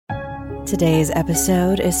Today's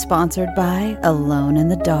episode is sponsored by Alone in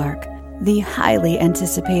the Dark, the highly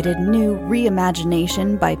anticipated new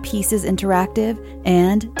reimagination by Pieces Interactive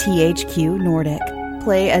and THQ Nordic.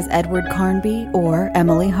 Play as Edward Carnby or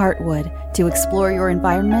Emily Hartwood to explore your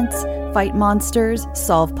environments, fight monsters,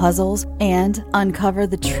 solve puzzles, and uncover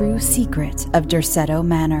the true secret of Derceto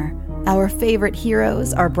Manor. Our favorite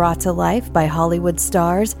heroes are brought to life by Hollywood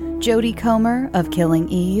stars Jodie Comer of Killing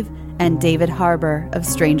Eve and David Harbour of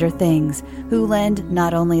Stranger Things, who lend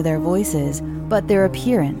not only their voices, but their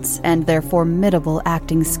appearance and their formidable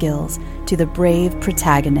acting skills to the brave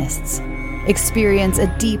protagonists. Experience a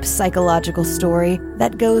deep psychological story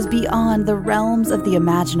that goes beyond the realms of the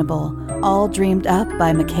imaginable, all dreamed up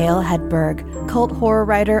by Mikhail Hedberg, cult horror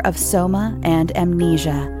writer of Soma and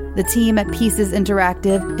Amnesia. The team at Pieces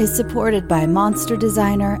Interactive is supported by monster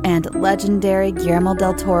designer and legendary Guillermo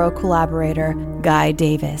del Toro collaborator Guy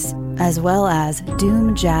Davis, as well as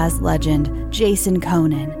Doom jazz legend Jason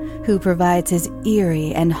Conan, who provides his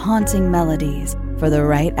eerie and haunting melodies for the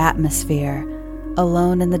right atmosphere.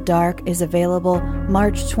 Alone in the Dark is available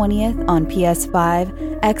March 20th on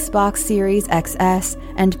PS5, Xbox Series XS,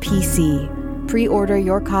 and PC. Pre-order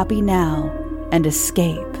your copy now and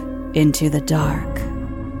escape into the dark.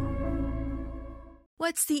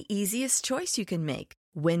 What's the easiest choice you can make?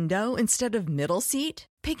 Window instead of middle seat?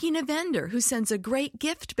 Picking a vendor who sends a great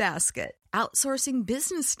gift basket? Outsourcing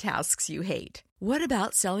business tasks you hate? What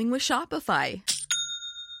about selling with Shopify?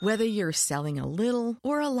 Whether you're selling a little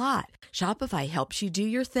or a lot, Shopify helps you do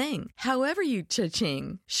your thing, however you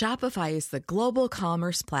cha-ching. Shopify is the global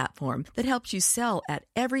commerce platform that helps you sell at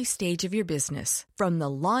every stage of your business. From the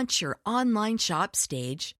launch your online shop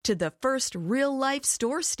stage to the first real-life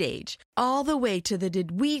store stage, all the way to the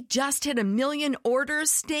did we just hit 1 million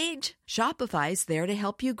orders stage. Shopify's there to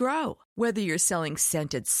help you grow. Whether you're selling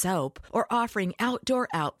scented soap or offering outdoor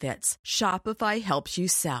outfits, Shopify helps you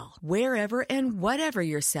sell. Wherever and whatever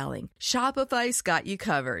you're selling, Shopify's got you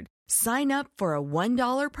covered. Sign up for a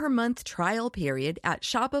 $1 per month trial period at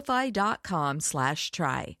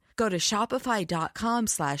shopify.com/try. Go to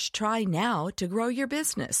shopify.com/try now to grow your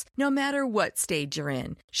business, no matter what stage you're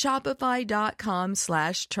in.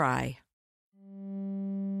 Shopify.com/try.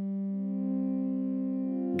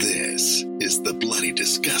 This is the Bloody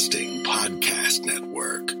Disgusting Podcast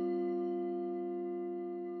Network.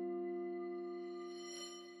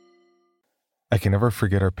 I can never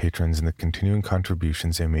forget our patrons and the continuing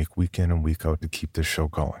contributions they make week in and week out to keep this show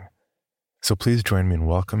going. So please join me in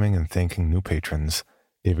welcoming and thanking new patrons: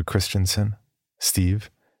 David Christensen, Steve,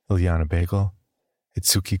 Ilyana Bagel,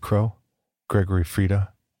 Itsuki Crow, Gregory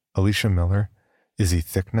Frieda, Alicia Miller, Izzy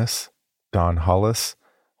Thickness, Don Hollis,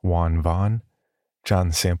 Juan Vaughn,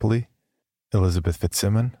 John Sampley, Elizabeth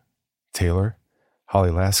Fitzsimmon, Taylor,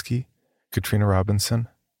 Holly Lasky, Katrina Robinson,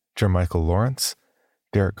 Jermichael Lawrence,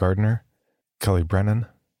 Derek Gardner, Kelly Brennan,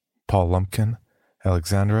 Paul Lumpkin,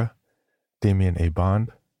 Alexandra, Damian A.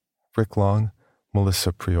 Bond, Rick Long,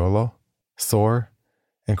 Melissa Priolo, Thor,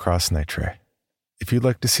 and Cross Nitre. If you'd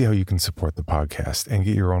like to see how you can support the podcast and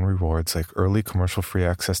get your own rewards like early commercial-free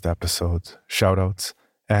access to episodes, shout-outs,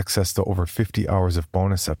 access to over 50 hours of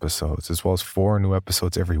bonus episodes, as well as 4 new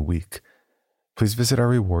episodes every week, please visit our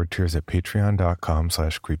reward tiers at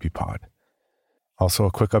patreon.com/creepypod. Also,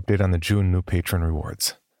 a quick update on the June new patron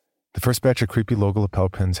rewards. The first batch of creepy logo lapel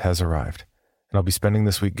pins has arrived, and I'll be spending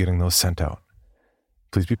this week getting those sent out.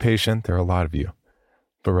 Please be patient, there are a lot of you,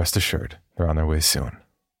 but rest assured, they're on their way soon.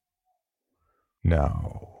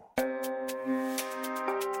 Now,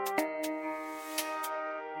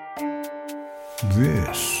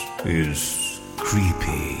 this is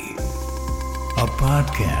Creepy, a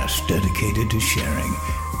podcast dedicated to sharing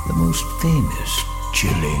the most famous,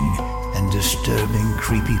 chilling, and disturbing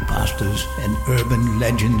creepypastas and urban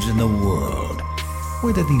legends in the world.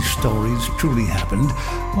 Whether these stories truly happened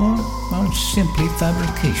or are simply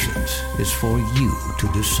fabrications is for you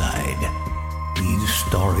to decide. These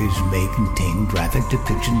stories may contain graphic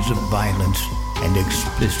depictions of violence and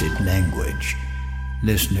explicit language.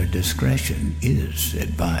 Listener discretion is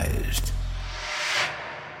advised.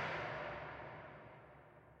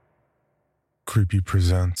 Creepy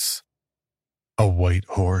presents A White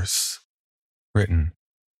Horse, written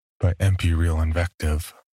by MP Real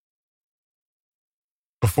Invective.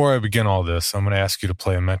 Before I begin all this, I'm going to ask you to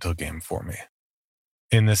play a mental game for me.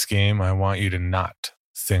 In this game, I want you to not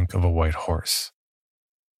think of a white horse.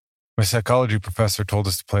 My psychology professor told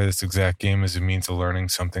us to play this exact game as a means of learning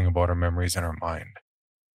something about our memories and our mind.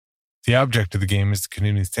 The object of the game is to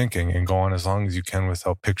continue thinking and go on as long as you can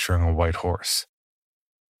without picturing a white horse.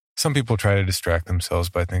 Some people try to distract themselves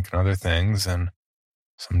by thinking other things, and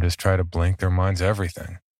some just try to blank their minds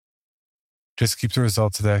everything. Just keep the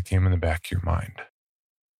results of that game in the back of your mind.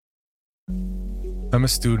 I'm a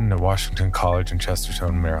student at Washington College in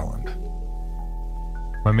Chestertown, Maryland.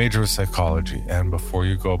 My major was psychology, and before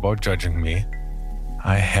you go about judging me,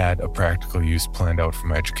 I had a practical use planned out for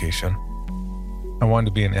my education. I wanted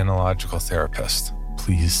to be an analogical therapist.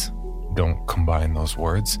 Please don't combine those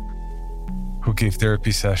words. Who gave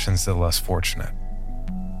therapy sessions to the less fortunate.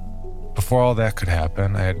 Before all that could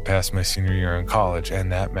happen, I had to pass my senior year in college,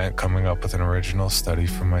 and that meant coming up with an original study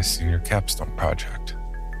for my senior capstone project.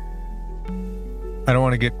 I don't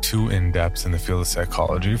want to get too in-depth in the field of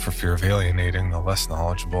psychology for fear of alienating the less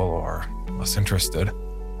knowledgeable or less interested.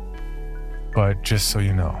 But just so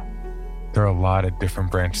you know, there are a lot of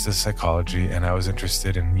different branches of psychology, and I was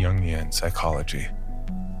interested in Jungian psychology.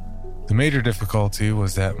 The major difficulty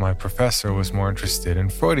was that my professor was more interested in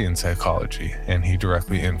Freudian psychology, and he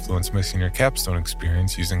directly influenced my senior capstone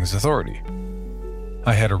experience using his authority.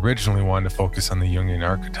 I had originally wanted to focus on the Jungian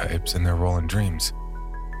archetypes and their role in dreams,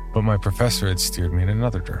 but my professor had steered me in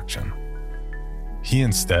another direction. He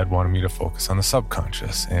instead wanted me to focus on the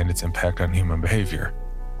subconscious and its impact on human behavior.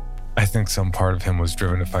 I think some part of him was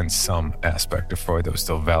driven to find some aspect of Freud that was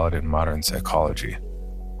still valid in modern psychology.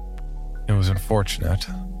 It was unfortunate,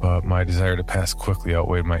 but my desire to pass quickly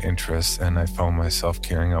outweighed my interests, and I found myself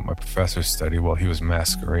carrying out my professor's study while he was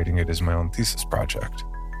masquerading it as my own thesis project.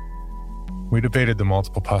 We debated the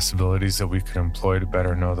multiple possibilities that we could employ to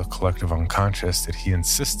better know the collective unconscious that he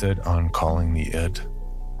insisted on calling the id,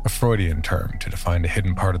 a Freudian term to define a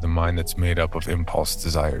hidden part of the mind that's made up of impulse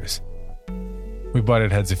desires. We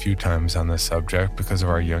butted heads a few times on this subject because of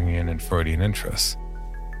our Jungian and Freudian interests.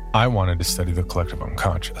 I wanted to study the collective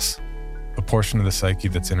unconscious, a portion of the psyche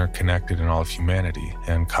that's interconnected in all of humanity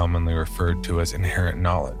and commonly referred to as inherent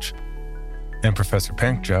knowledge. And Professor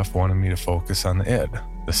Pankjeff wanted me to focus on the id,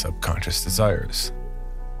 the subconscious desires.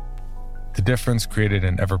 The difference created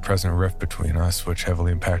an ever-present rift between us, which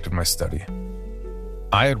heavily impacted my study.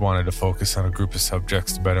 I had wanted to focus on a group of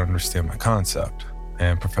subjects to better understand my concept,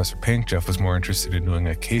 and Professor Pankjeff was more interested in doing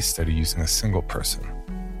a case study using a single person.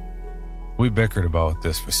 We bickered about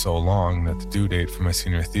this for so long that the due date for my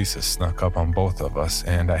senior thesis snuck up on both of us,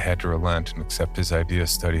 and I had to relent and accept his idea of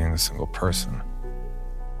studying a single person.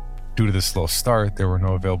 Due to the slow start, there were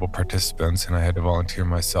no available participants, and I had to volunteer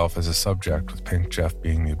myself as a subject, with Pankjeff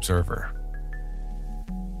being the observer.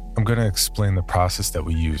 I'm going to explain the process that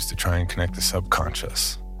we used to try and connect the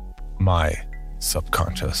subconscious. My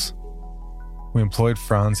subconscious. We employed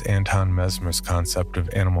Franz Anton Mesmer's concept of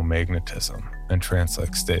animal magnetism and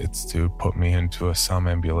trance-like states to put me into a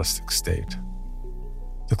somnambulistic state.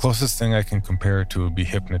 The closest thing I can compare it to would be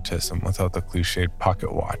hypnotism without the cliched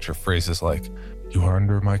pocket watch or phrases like, "You are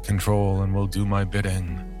under my control and will do my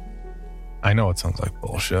bidding." I know it sounds like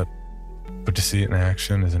bullshit, but to see it in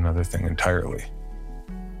action is another thing entirely.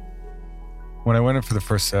 When I went in for the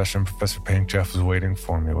first session, Professor Pankjeff was waiting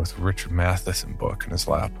for me with a Richard Matheson book in his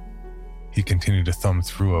lap. He continued to thumb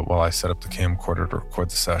through it while I set up the camcorder to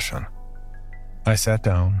record the session. I sat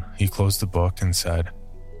down, he closed the book and said,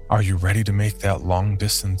 "Are you ready to make that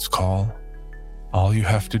long-distance call? All you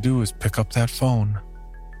have to do is pick up that phone."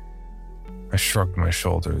 I shrugged my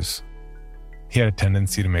shoulders. He had a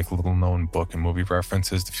tendency to make little-known book and movie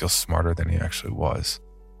references to feel smarter than he actually was.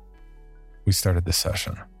 We started the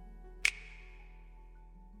session.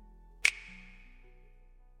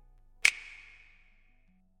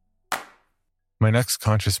 My next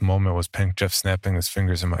conscious moment was Pankjeff snapping his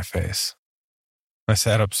fingers in my face. I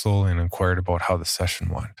sat up slowly and inquired about how the session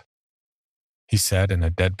went. He said in a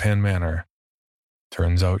deadpan manner,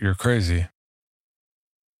 "Turns out you're crazy."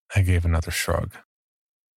 I gave another shrug.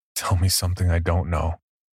 Tell me something I don't know.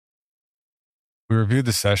 We reviewed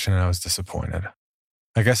the session and I was disappointed.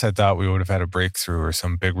 I guess I thought we would have had a breakthrough or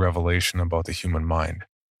some big revelation about the human mind.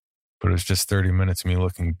 But it was just 30 minutes of me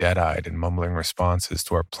looking dead-eyed and mumbling responses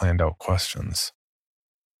to our planned-out questions.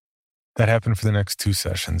 That happened for the next 2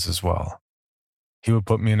 sessions as well. He would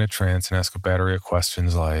put me in a trance and ask a battery of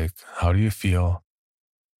questions like, "How do you feel?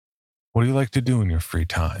 What do you like to do in your free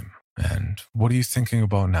time? And what are you thinking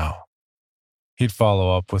about now?" He'd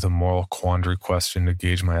follow up with a moral quandary question to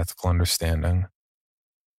gauge my ethical understanding.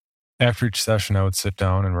 After each session, I would sit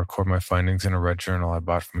down and record my findings in a red journal I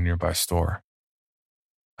bought from a nearby store.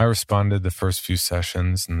 I responded the first few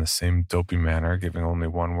sessions in the same dopey manner, giving only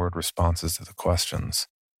one-word responses to the questions.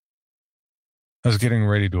 I was getting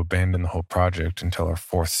ready to abandon the whole project until our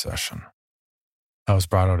 4th session. I was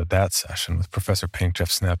brought out at that session with Professor Pankjeff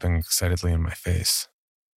snapping excitedly in my face.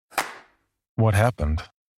 "What happened?"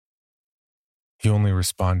 He only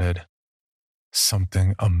responded,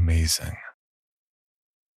 "Something amazing."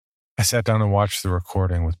 I sat down and watched the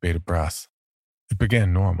recording with bated breath. It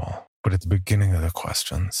began normal, but at the beginning of the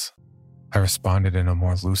questions, I responded in a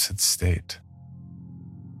more lucid state.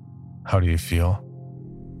 How do you feel?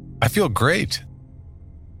 I feel great.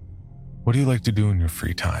 What do you like to do in your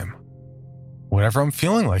free time? Whatever I'm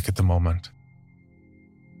feeling like at the moment.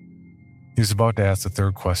 He was about to ask the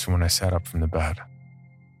third question when I sat up from the bed.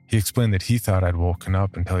 He explained that he thought I'd woken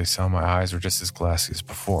up until he saw my eyes were just as glassy as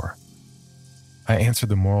before. I answered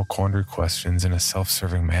the moral quandary questions in a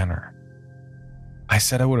self-serving manner. I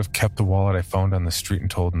said I would have kept the wallet I found on the street and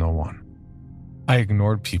told no one. I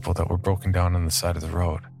ignored people that were broken down on the side of the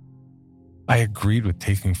road. I agreed with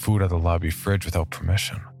taking food out of the lobby fridge without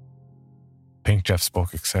permission. Pink Jeff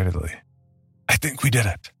spoke excitedly. I think we did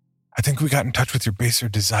it. I think we got in touch with your baser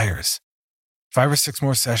desires. 5 or 6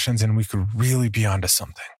 more sessions and we could really be onto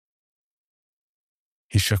something.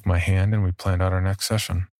 He shook my hand and we planned out our next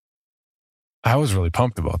session. I was really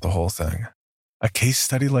pumped about the whole thing. A case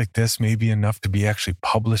study like this may be enough to be actually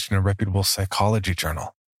published in a reputable psychology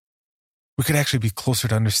journal. We could actually be closer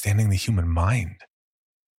to understanding the human mind.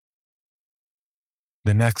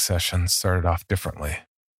 The next session started off differently.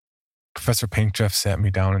 Professor Pinkjeff sat me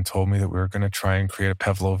down and told me that we were going to try and create a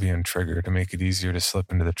Pavlovian trigger to make it easier to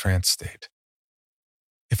slip into the trance state.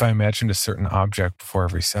 If I imagined a certain object before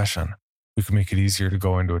every session, we could make it easier to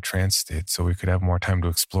go into a trance state so we could have more time to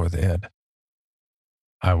explore the id.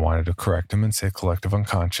 I wanted to correct him and say collective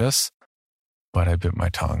unconscious, but I bit my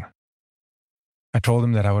tongue. I told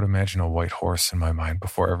him that I would imagine a white horse in my mind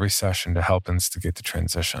before every session to help instigate the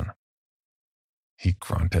transition. He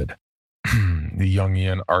grunted. The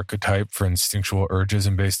Jungian archetype for instinctual urges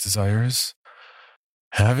and base desires?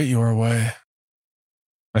 Have it your way.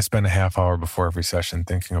 I spent a half hour before every session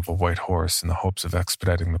thinking of a white horse in the hopes of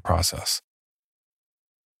expediting the process.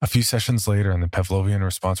 A few sessions later, and the Pavlovian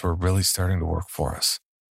response were really starting to work for us.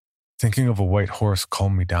 Thinking of a white horse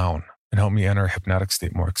calmed me down and helped me enter a hypnotic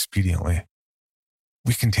state more expediently.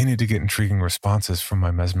 We continued to get intriguing responses from my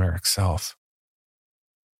mesmeric self.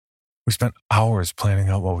 We spent hours planning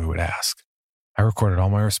out what we would ask. I recorded all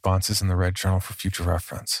my responses in the red journal for future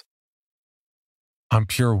reference. On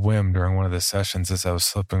pure whim during one of the sessions as I was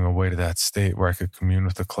slipping away to that state where I could commune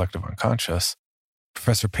with the collective unconscious,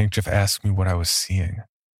 Professor Pinkjeff asked me what I was seeing.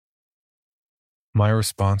 My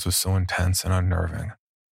response was so intense and unnerving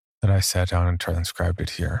that I sat down and transcribed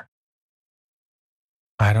it here.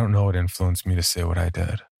 I don't know what influenced me to say what I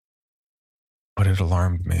did, but it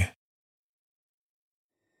alarmed me.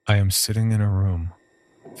 I am sitting in a room,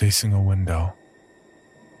 facing a window.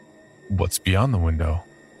 What's beyond the window?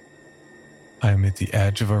 I am at the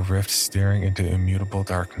edge of a rift staring into immutable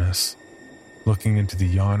darkness, looking into the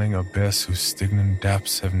yawning abyss whose Stygian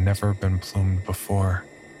depths have never been plumbed before.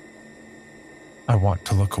 I want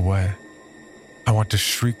to look away. I want to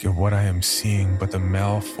shriek at what I am seeing, but the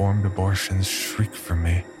malformed abortions shriek for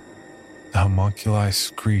me. The homunculi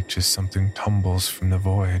screech as something tumbles from the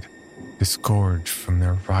void, disgorged from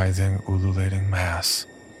their writhing, ululating mass.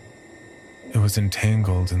 It was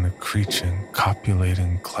entangled in the creaching,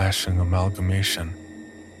 copulating, clashing amalgamation,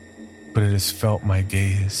 but it has felt my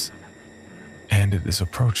gaze, and it is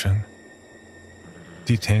approaching.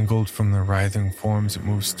 Detangled from the writhing forms, it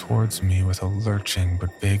moves towards me with a lurching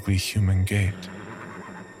but vaguely human gait.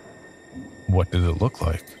 What did it look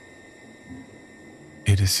like?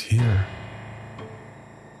 It is here.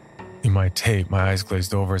 In my tape, my eyes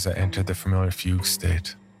glazed over as I entered the familiar fugue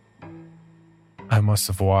state. I must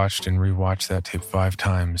have watched and rewatched that tape 5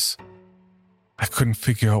 times. I couldn't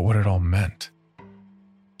figure out what it all meant.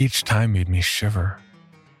 Each time made me shiver.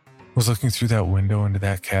 Was looking through that window into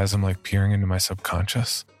that chasm like peering into my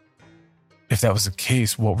subconscious? If that was the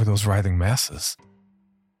case, what were those writhing masses?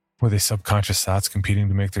 Were they subconscious thoughts competing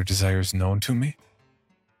to make their desires known to me?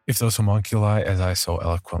 If those homunculi, as I so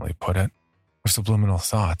eloquently put it, were subliminal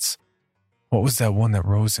thoughts, what was that one that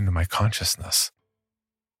rose into my consciousness?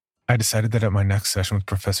 I decided that at my next session with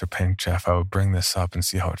Professor Pinkjeff, I would bring this up and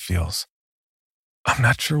see how it feels. I'm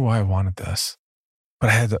not sure why I wanted this, but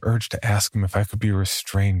I had the urge to ask him if I could be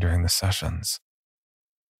restrained during the sessions.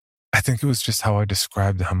 I think it was just how I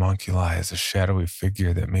described the homunculi as a shadowy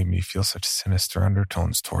figure that made me feel such sinister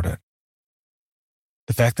undertones toward it.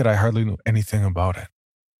 The fact that I hardly knew anything about it,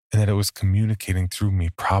 and that it was communicating through me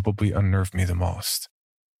probably unnerved me the most.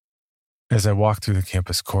 As I walked through the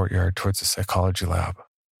campus courtyard towards the psychology lab,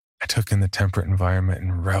 I took in the temperate environment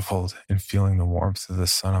and reveled in feeling the warmth of the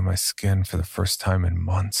sun on my skin for the first time in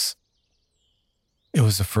months. It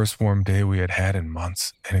was the first warm day we had had in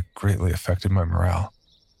months, and it greatly affected my morale.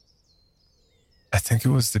 I think it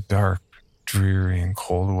was the dark, dreary, and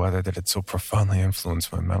cold weather that had so profoundly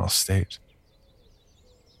influenced my mental state.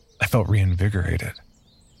 I felt reinvigorated.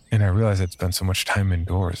 and I realized I'd spent so much time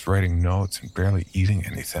indoors, writing notes and barely eating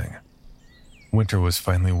anything. Winter was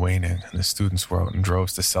finally waning, and the students were out in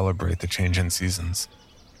droves to celebrate the change in seasons.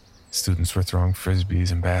 Students were throwing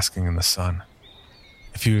frisbees and basking in the sun.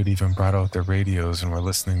 A few had even brought out their radios and were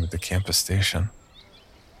listening to the campus station.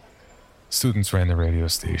 Students ran the radio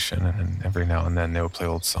station, and every now and then they would play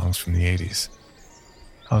old songs from the 80s.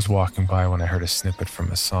 I was walking by when I heard a snippet from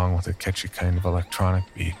a song with a catchy kind of electronic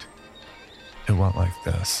beat. It went like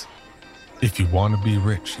this. If you want to be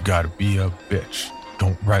rich, you gotta be a bitch.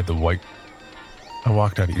 Don't ride the white. I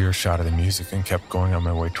walked out of earshot of the music and kept going on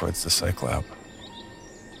my way towards the psych lab.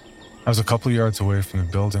 I was a couple yards away from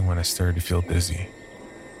the building when I started to feel dizzy.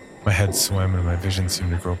 My head swam and my vision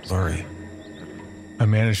seemed to grow blurry. I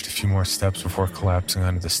managed a few more steps before collapsing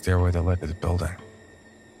onto the stairway that led to the building.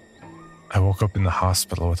 I woke up in the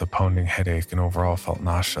hospital with a pounding headache and overall felt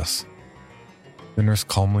nauseous. The nurse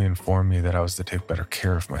calmly informed me that I was to take better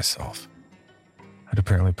care of myself. I'd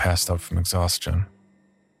apparently passed out from exhaustion.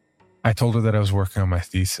 I told her that I was working on my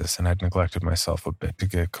thesis and I'd neglected myself a bit to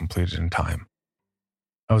get it completed in time.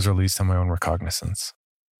 I was released on my own recognizance.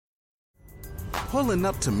 Pulling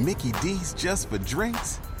up to Mickey D's just for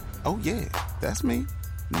drinks? Oh yeah, that's me.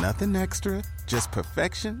 Nothing extra, just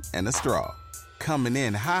perfection and a straw. Coming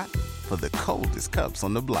in hot for the coldest cups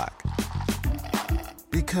on the block.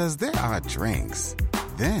 Because there are drinks.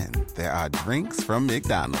 Then there are drinks from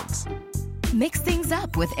McDonald's. Mix things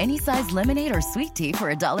up with any size lemonade or sweet tea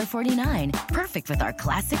for $1.49. Perfect with our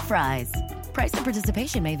classic fries. Price and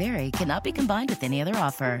participation may vary. Cannot be combined with any other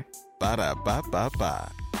offer.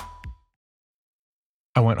 Ba-da-ba-ba-ba.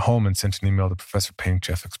 I went home and sent an email to Professor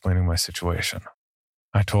Pankjeff explaining my situation.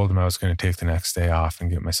 I told him I was going to take the next day off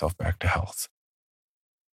and get myself back to health.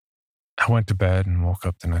 I went to bed and woke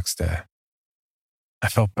up the next day. I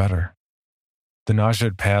felt better. The nausea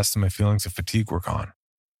had passed and my feelings of fatigue were gone.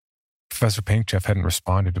 Professor Pankjeff hadn't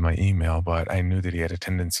responded to my email, but I knew that he had a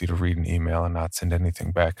tendency to read an email and not send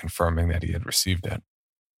anything back confirming that he had received it.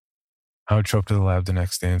 I would show up to the lab the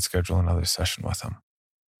next day and schedule another session with him.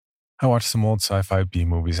 I watched some old sci-fi B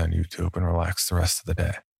movies on YouTube and relaxed the rest of the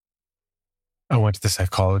day. I went to the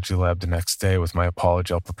psychology lab the next day with my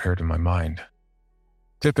apology all prepared in my mind.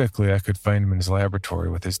 Typically, I could find him in his laboratory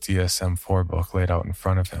with his DSM-4 book laid out in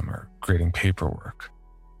front of him or grading paperwork.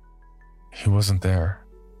 He wasn't there.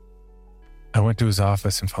 I went to his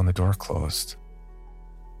office and found the door closed.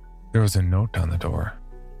 There was a note on the door.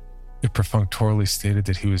 It perfunctorily stated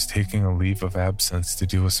that he was taking a leave of absence to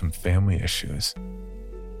deal with some family issues.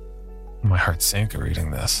 My heart sank at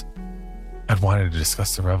reading this. I'd wanted to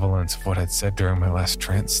discuss the relevance of what I'd said during my last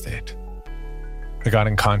trance state. I got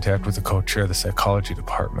in contact with the co-chair of the psychology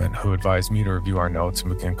department, who advised me to review our notes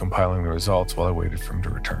and begin compiling the results while I waited for him to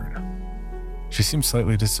return. She seemed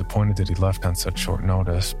slightly disappointed that he left on such short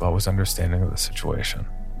notice, but was understanding of the situation.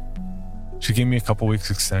 She gave me a couple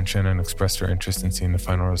weeks extension and expressed her interest in seeing the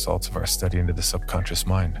final results of our study into the subconscious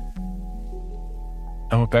mind.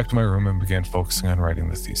 I went back to my room and began focusing on writing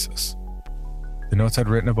the thesis. The notes I'd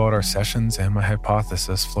written about our sessions and my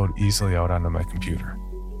hypothesis flowed easily out onto my computer.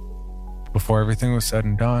 Before everything was said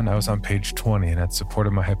and done, I was on page 20 and had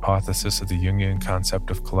supported my hypothesis of the Jungian concept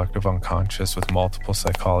of collective unconscious with multiple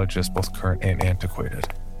psychologists, both current and antiquated.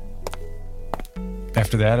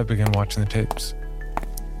 After that, I began watching the tapes.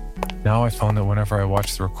 Now I found that whenever I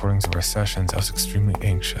watched the recordings of our sessions, I was extremely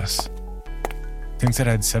anxious. Things that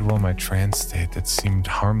I'd said while in my trance state that seemed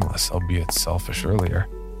harmless, albeit selfish earlier,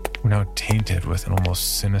 were now tainted with an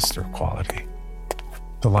almost sinister quality.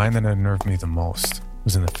 The line that unnerved me the most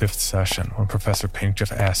was in the 5th session when Professor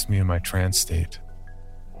Pankjeff asked me in my trance state,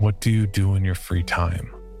 "What do you do in your free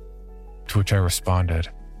time?" To which I responded,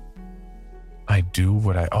 "I do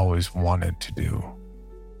what I always wanted to do."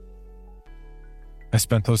 I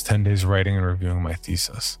spent those 10 days writing and reviewing my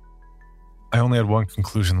thesis. I only had one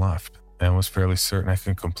conclusion left, and was fairly certain I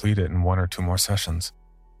could complete it in 1 or 2 more sessions.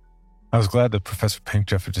 I was glad that Professor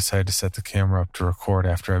Pankjeff had decided to set the camera up to record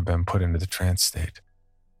after I'd been put into the trance state.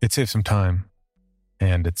 It saved some time,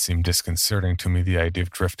 and it seemed disconcerting to me the idea of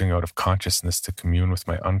drifting out of consciousness to commune with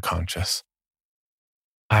my unconscious.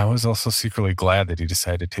 I was also secretly glad that he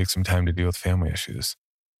decided to take some time to deal with family issues.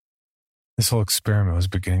 This whole experiment was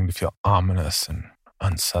beginning to feel ominous and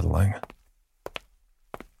unsettling.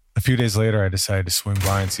 A few days later, I decided to swing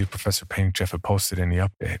by and see if Professor Pankjeff had posted any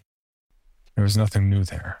update. There was nothing new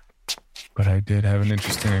there, but I did have an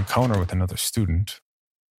interesting encounter with another student.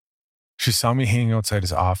 She saw me hanging outside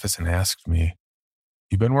his office and asked me,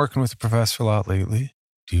 "You been working with the professor a lot lately?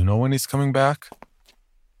 Do you know when he's coming back?"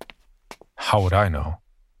 How would I know?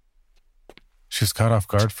 She was caught off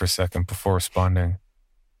guard for a second before responding,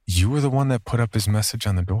 You were the one that put up his message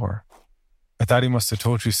on the door. I thought he must have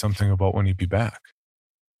told you something about when he'd be back.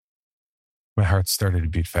 My heart started to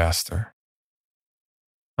beat faster.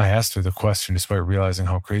 I asked her the question despite realizing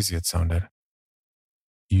how crazy it sounded.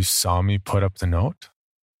 You saw me put up the note?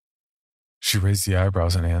 She raised the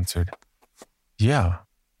eyebrows and answered, Yeah.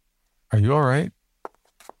 Are you all right?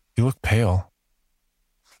 You look pale.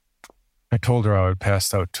 I told her I had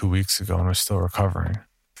passed out 2 weeks ago and was still recovering.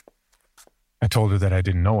 I told her that I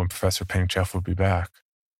didn't know when Professor Pinkjeff would be back,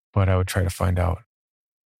 but I would try to find out.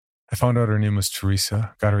 I found out her name was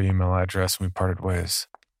Teresa, got her email address, and we parted ways.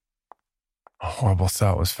 A horrible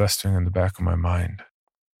thought was festering in the back of my mind.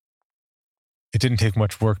 It didn't take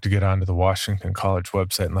much work to get onto the Washington College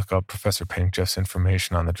website and look up Professor Pinkjeff's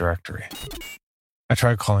information on the directory. I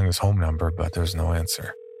tried calling his home number, but there was no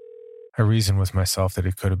answer. I reasoned with myself that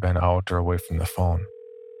he could have been out or away from the phone.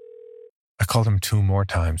 I called him 2 more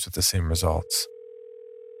times with the same results.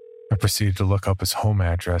 I proceeded to look up his home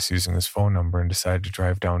address using his phone number and decided to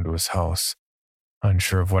drive down to his house,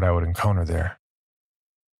 unsure of what I would encounter there.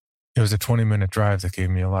 It was a 20-minute drive that gave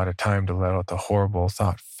me a lot of time to let out the horrible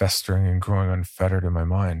thought festering and growing unfettered in my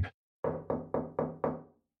mind.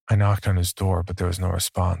 I knocked on his door, but there was no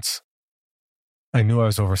response. I knew I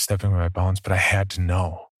was overstepping my bounds, but I had to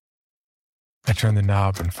know. I turned the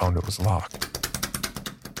knob and found it was locked.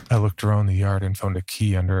 I looked around the yard and found a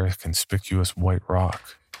key under a conspicuous white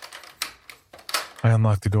rock. I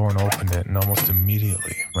unlocked the door and opened it, and almost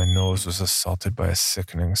immediately my nose was assaulted by a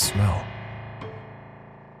sickening smell.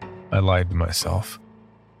 I lied to myself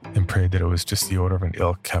and prayed that it was just the odor of an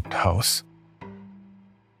ill-kept house.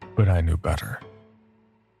 But I knew better.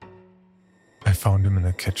 I found him in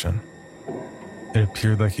the kitchen. It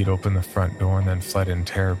appeared like he'd opened the front door and then fled in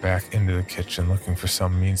terror back into the kitchen looking for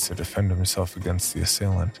some means to defend himself against the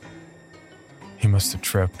assailant. He must have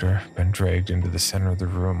tripped or been dragged into the center of the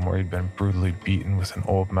room where he'd been brutally beaten with an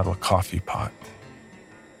old metal coffee pot.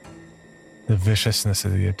 The viciousness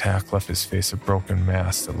of the attack left his face a broken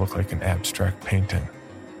mass that looked like an abstract painting.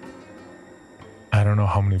 I don't know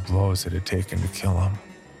how many blows it had taken to kill him,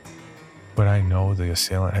 but I know the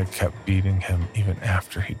assailant had kept beating him even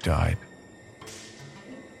after he died.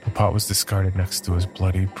 The pot was discarded next to his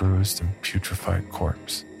bloody, bruised, and putrefied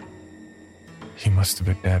corpse. He must have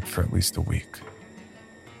been dead for at least a week.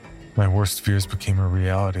 My worst fears became a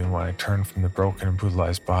reality when I turned from the broken and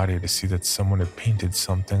brutalized body to see that someone had painted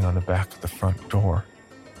something on the back of the front door.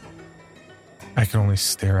 I could only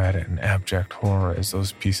stare at it in abject horror as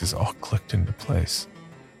those pieces all clicked into place.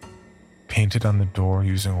 Painted on the door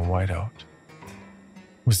using a whiteout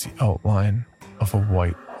was the outline of a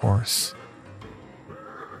white horse.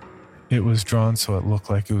 It was drawn so it looked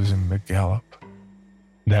like it was in mid-gallop.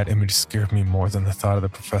 That image scared me more than the thought of the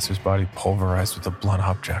professor's body pulverized with a blunt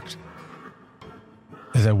object.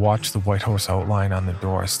 As I watched the white horse outline on the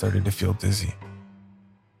door, I started to feel dizzy.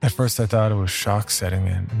 At first I thought it was shock setting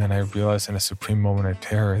in, and then I realized in a supreme moment of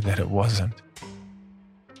terror that it wasn't.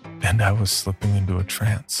 And I was slipping into a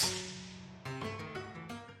trance.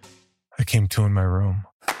 I came to in my room.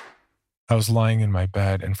 I was lying in my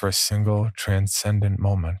bed, and for a single, transcendent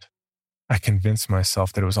moment, I convinced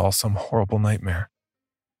myself that it was all some horrible nightmare.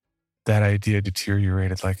 That idea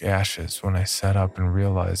deteriorated like ashes when I sat up and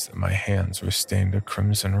realized that my hands were stained a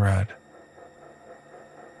crimson red.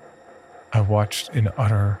 I watched in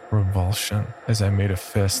utter revulsion as I made a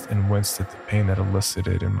fist and winced at the pain that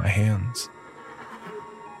elicited in my hands.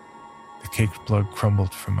 The caked blood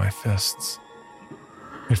crumbled from my fists.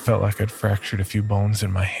 It felt like I'd fractured a few bones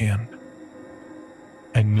in my hand.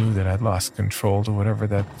 I knew that I'd lost control to whatever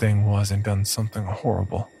that thing was and done something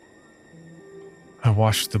horrible. I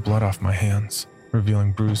washed the blood off my hands,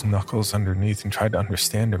 revealing bruised knuckles underneath, and tried to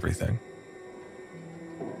understand everything.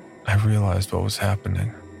 I realized what was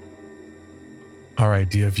happening. Our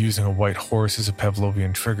idea of using a white horse as a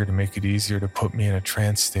Pavlovian trigger to make it easier to put me in a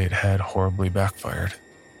trance state had horribly backfired.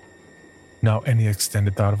 Now any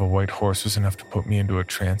extended thought of a white horse was enough to put me into a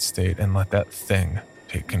trance state and let that thing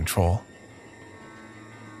take control.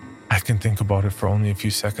 I can think about it for only a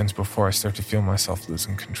few seconds before I start to feel myself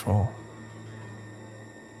losing control.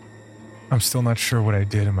 I'm still not sure what I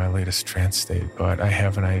did in my latest trance state, but I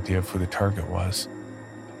have an idea of who the target was.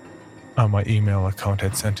 On my email account,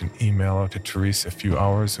 I'd sent an email out to Teresa a few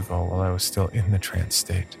hours ago while I was still in the trance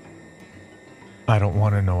state. I don't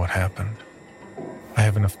want to know what happened. I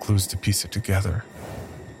have enough clues to piece it together.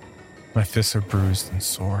 My fists are bruised and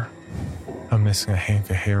sore. I'm missing a hank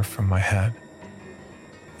of hair from my head.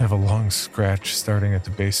 I have a long scratch starting at the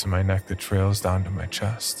base of my neck that trails down to my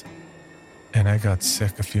chest. And I got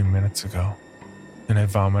sick a few minutes ago. and I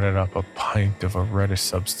vomited up a pint of a reddish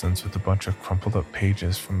substance with a bunch of crumpled up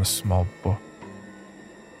pages from a small book.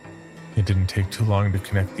 It didn't take too long to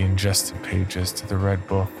connect the ingested pages to the red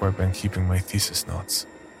book where I've been keeping my thesis notes.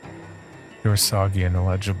 They were soggy and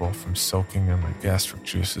illegible from soaking in my gastric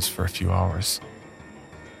juices for a few hours.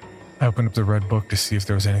 I opened up the red book to see if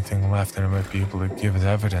there was anything left that I might be able to give as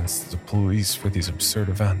evidence to the police for these absurd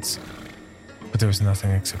events, but there was nothing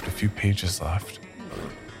except a few pages left.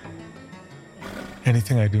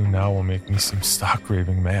 Anything I do now will make me seem stock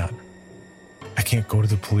raving mad. I can't go to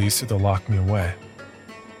the police or they'll lock me away.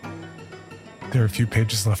 There are a few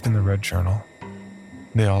pages left in the red journal.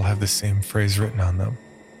 They all have the same phrase written on them,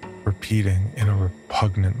 repeating in a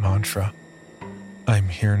repugnant mantra. I'm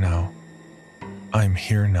here now. I'm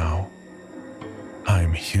here now.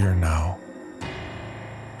 I'm here now.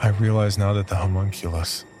 I realize now that the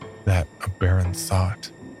homunculus, that aberrant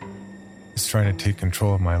thought, is trying to take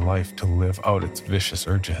control of my life to live out its vicious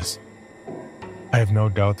urges. I have no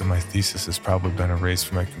doubt that my thesis has probably been erased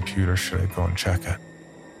from my computer should I go and check it.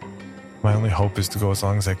 My only hope is to go as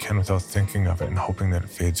long as I can without thinking of it and hoping that it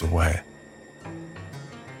fades away.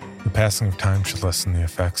 The passing of time should lessen the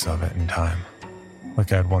effects of it in time.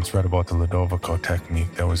 Like I had once read about the Ludovico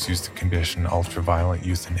technique that was used to condition ultra-violent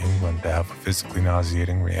youth in England to have a physically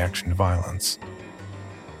nauseating reaction to violence.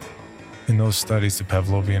 In those studies, the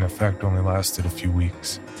Pavlovian effect only lasted a few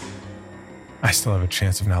weeks. I still have a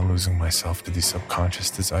chance of not losing myself to these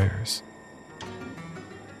subconscious desires.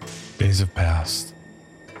 Days have passed.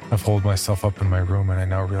 I've holed myself up in my room and I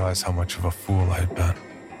now realize how much of a fool I had been.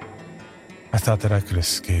 I thought that I could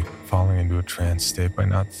escape falling into a trance state by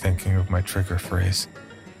not thinking of my trigger phrase.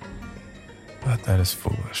 But that is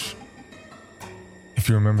foolish. If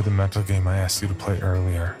you remember the mental game I asked you to play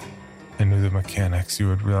earlier and knew the mechanics, you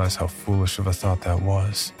would realize how foolish of a thought that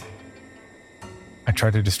was. I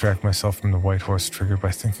tried to distract myself from the white horse trigger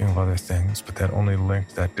by thinking of other things, but that only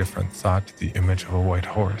linked that different thought to the image of a white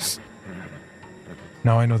horse.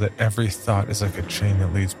 Now I know that every thought is like a chain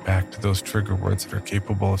that leads back to those trigger words that are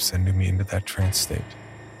capable of sending me into that trance state.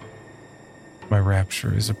 My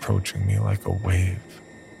rapture is approaching me like a wave,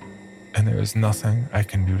 and there is nothing I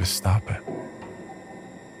can do to stop it.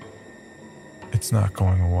 It's not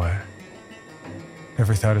going away.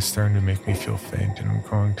 Every thought is starting to make me feel faint, and I'm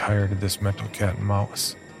growing tired of this mental cat and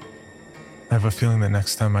mouse. I have a feeling that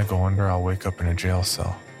next time I go under, I'll wake up in a jail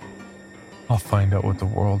cell. I'll find out what the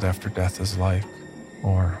world after death is like.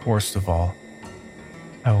 Or, worst of all,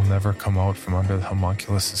 I will never come out from under the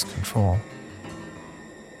homunculus's control.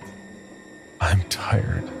 I'm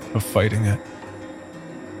tired of fighting it.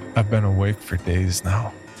 I've been awake for days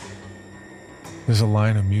now. There's a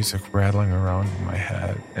line of music rattling around in my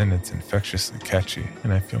head, and it's infectiously catchy,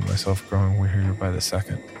 and I feel myself growing wearier by the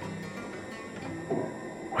second.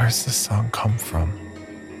 Where's this song come from?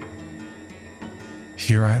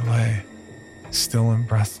 Here I lay, still and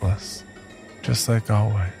breathless. Just like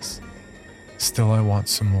always. Still I want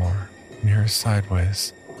some more, mirrors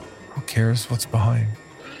sideways. Who cares what's behind?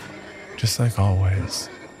 Just like always.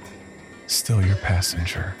 Still your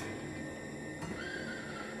passenger.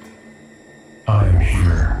 I'm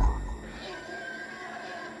here.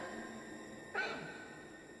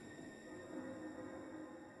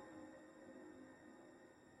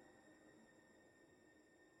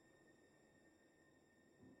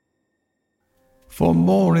 For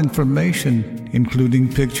more information,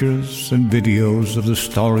 including pictures and videos of the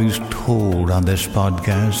stories told on this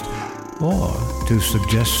podcast, or to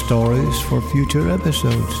suggest stories for future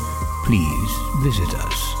episodes, please visit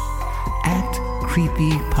us at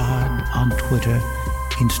CreepyPod on Twitter,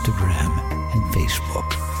 Instagram, and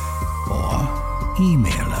Facebook, or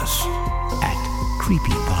email us at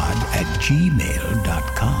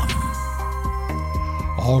creepypod@gmail.com.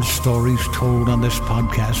 All stories told on this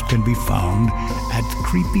podcast can be found at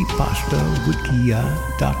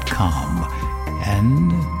creepypastawikia.com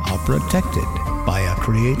and are protected by a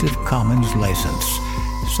Creative Commons license.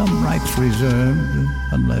 Some rights reserved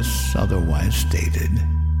unless otherwise stated.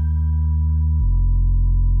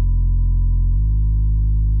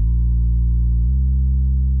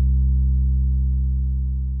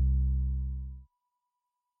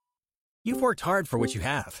 You've worked hard for what you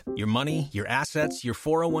have. Your money, your assets, your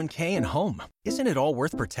 401k, and home. Isn't it all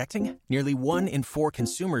worth protecting? Nearly 1 in 4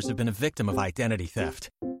 consumers have been a victim of identity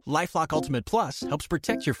theft. LifeLock Ultimate Plus helps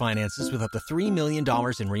protect your finances with up to $3 million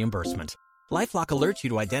in reimbursement. LifeLock alerts you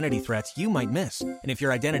to identity threats you might miss. And if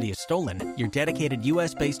your identity is stolen, your dedicated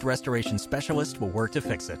U.S.-based restoration specialist will work to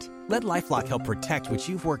fix it. Let LifeLock help protect what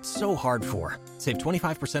you've worked so hard for. Save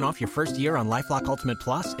 25% off your first year on LifeLock Ultimate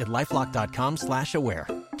Plus at LifeLock.com/aware.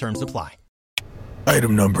 Terms apply.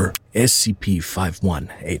 Item number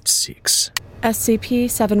SCP-5186.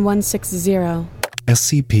 SCP-7160.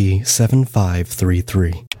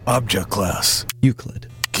 SCP-7533. Object Class Euclid.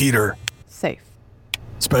 Keter. Safe.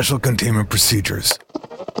 Special Containment Procedures.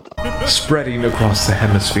 Spreading across the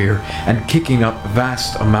hemisphere and kicking up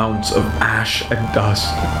vast amounts of ash and dust.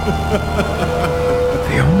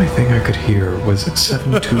 The only thing I could hear was at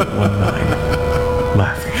 7219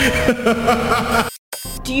 laughing.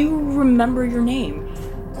 Do you remember your name?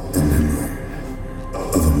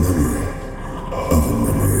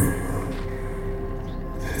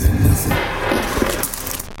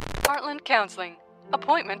 Heartland Counseling.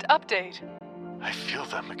 Appointment update. I feel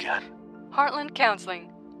them again. Heartland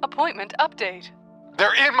Counseling. Appointment update.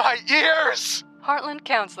 They're in my ears! Heartland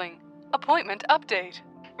Counseling. Appointment update.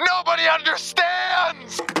 Nobody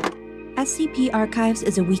understands! SCP Archives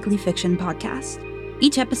is a weekly fiction podcast.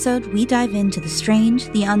 Each episode, we dive into the strange,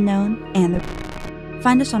 the unknown, and the...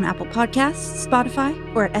 Find us on Apple Podcasts, Spotify,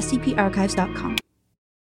 or at scparchives.com.